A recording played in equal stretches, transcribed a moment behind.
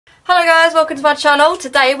Hello guys, welcome to my channel.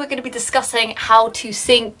 Today we're going to be discussing how to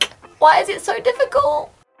sink. Why is it so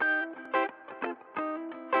difficult?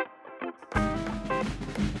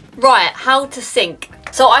 Right, how to sink.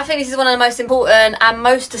 So I think this is one of the most important and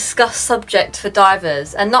most discussed subjects for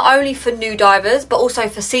divers, and not only for new divers but also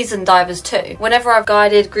for seasoned divers too. Whenever I've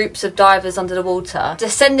guided groups of divers under the water,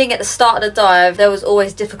 descending at the start of the dive, there was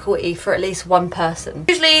always difficulty for at least one person.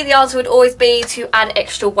 Usually the answer would always be to add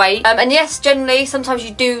extra weight, and yes, generally sometimes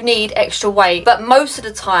you do need extra weight, but most of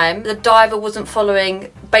the time the diver wasn't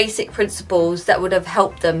following basic principles that would have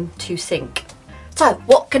helped them to sink. So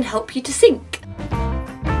what can help you to sink?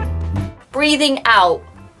 Breathing out.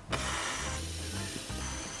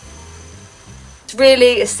 It's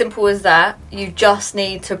really as simple as that. You just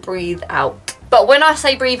need to breathe out. But when I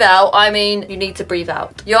say breathe out, I mean you need to breathe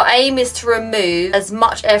out. Your aim is to remove as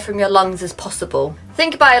much air from your lungs as possible.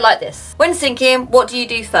 Think about it like this. When sinking, what do you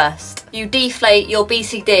do first? You deflate your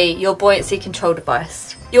BCD, your buoyancy control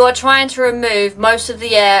device. You are trying to remove most of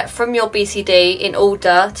the air from your BCD in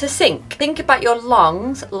order to sink. Think about your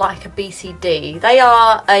lungs like a BCD. They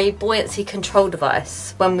are a buoyancy control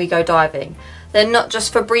device when we go diving. They're not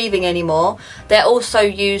just for breathing anymore, they're also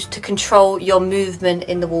used to control your movement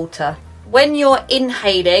in the water. When you're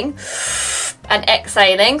inhaling and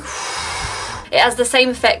exhaling, it has the same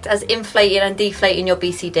effect as inflating and deflating your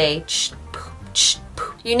BCD.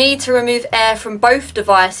 You need to remove air from both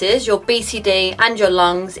devices, your BCD and your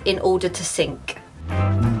lungs, in order to sink.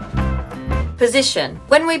 Position.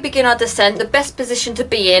 When we begin our descent, the best position to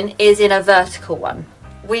be in is in a vertical one.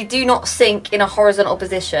 We do not sink in a horizontal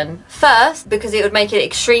position. First, because it would make it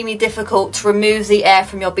extremely difficult to remove the air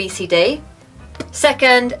from your BCD.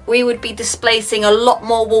 Second, we would be displacing a lot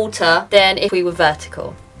more water than if we were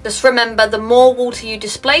vertical. Just remember, the more water you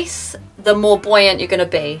displace, the more buoyant you're going to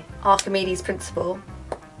be. Archimedes' principle.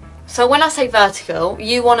 So when I say vertical,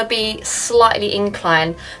 you want to be slightly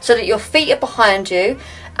inclined so that your feet are behind you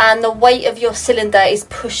and the weight of your cylinder is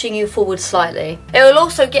pushing you forward slightly. It will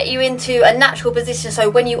also get you into a natural position, so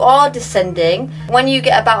when you are descending, when you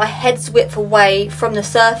get about a head's width away from the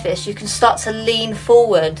surface, you can start to lean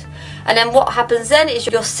forward. And then what happens then is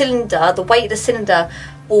your cylinder, the weight of the cylinder,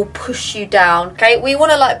 will push you down. Okay, we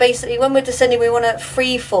want to, basically when we're descending, we want to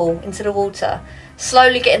free fall into the water.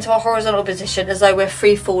 Slowly get into a horizontal position as though we're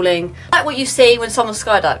free falling, like what you see when someone's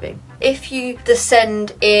skydiving. If you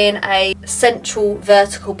descend in a central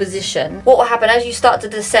vertical position, what will happen as you start to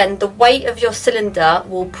descend, the weight of your cylinder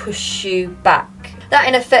will push you back. That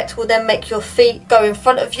in effect will then make your feet go in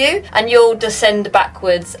front of you and you'll descend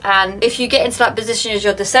backwards, and if you get into that position as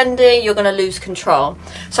you're descending, you're going to lose control.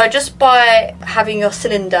 So just by having your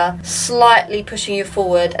cylinder slightly pushing you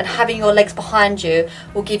forward and having your legs behind you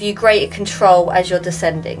will give you greater control as you're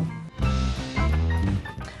descending.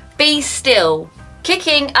 Be still.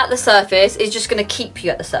 Kicking at the surface is just going to keep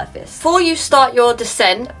you at the surface. Before you start your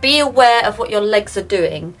descent, be aware of what your legs are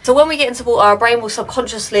doing. So when we get into water, our brain will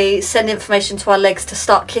subconsciously send information to our legs to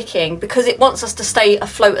start kicking because it wants us to stay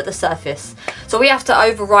afloat at the surface. So we have to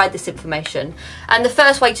override this information. And the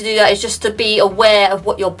first way to do that is just to be aware of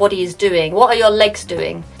what your body is doing. What are your legs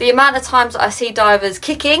doing? The amount of times that I see divers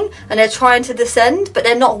kicking and they're trying to descend, but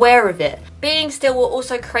they're not aware of it. Being still will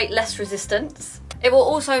also create less resistance. It will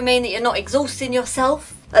also mean that you're not exhausting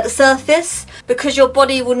yourself at the surface because your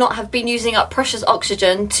body will not have been using up precious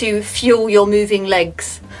oxygen to fuel your moving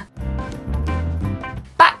legs.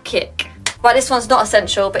 Back kick. Right, this one's not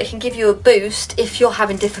essential, but it can give you a boost if you're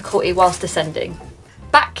having difficulty whilst descending.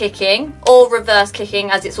 Back kicking, or reverse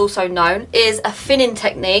kicking as it's also known, is a finning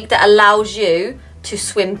technique that allows you to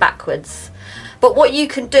swim backwards. But what you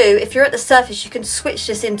can do, if you're at the surface, you can switch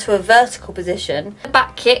this into a vertical position. The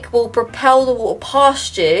back kick will propel the water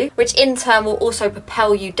past you, which in turn will also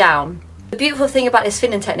propel you down. The beautiful thing about this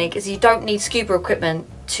finning technique is you don't need scuba equipment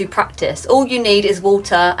to practice. All you need is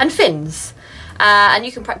water and fins. And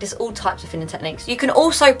you can practice all types of finning techniques. You can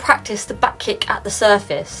also practice the back kick at the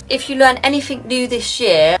surface. If you learn anything new this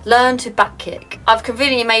year, learn to back kick. I've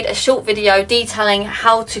conveniently made a short video detailing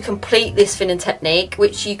how to complete this finning technique,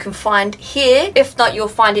 which you can find here. If not, you'll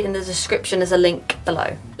find it in the description. There's a link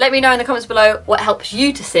below. Let me know in the comments below what helps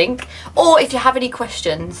you to sink, or if you have any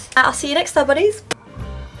questions. I'll see you next time, buddies.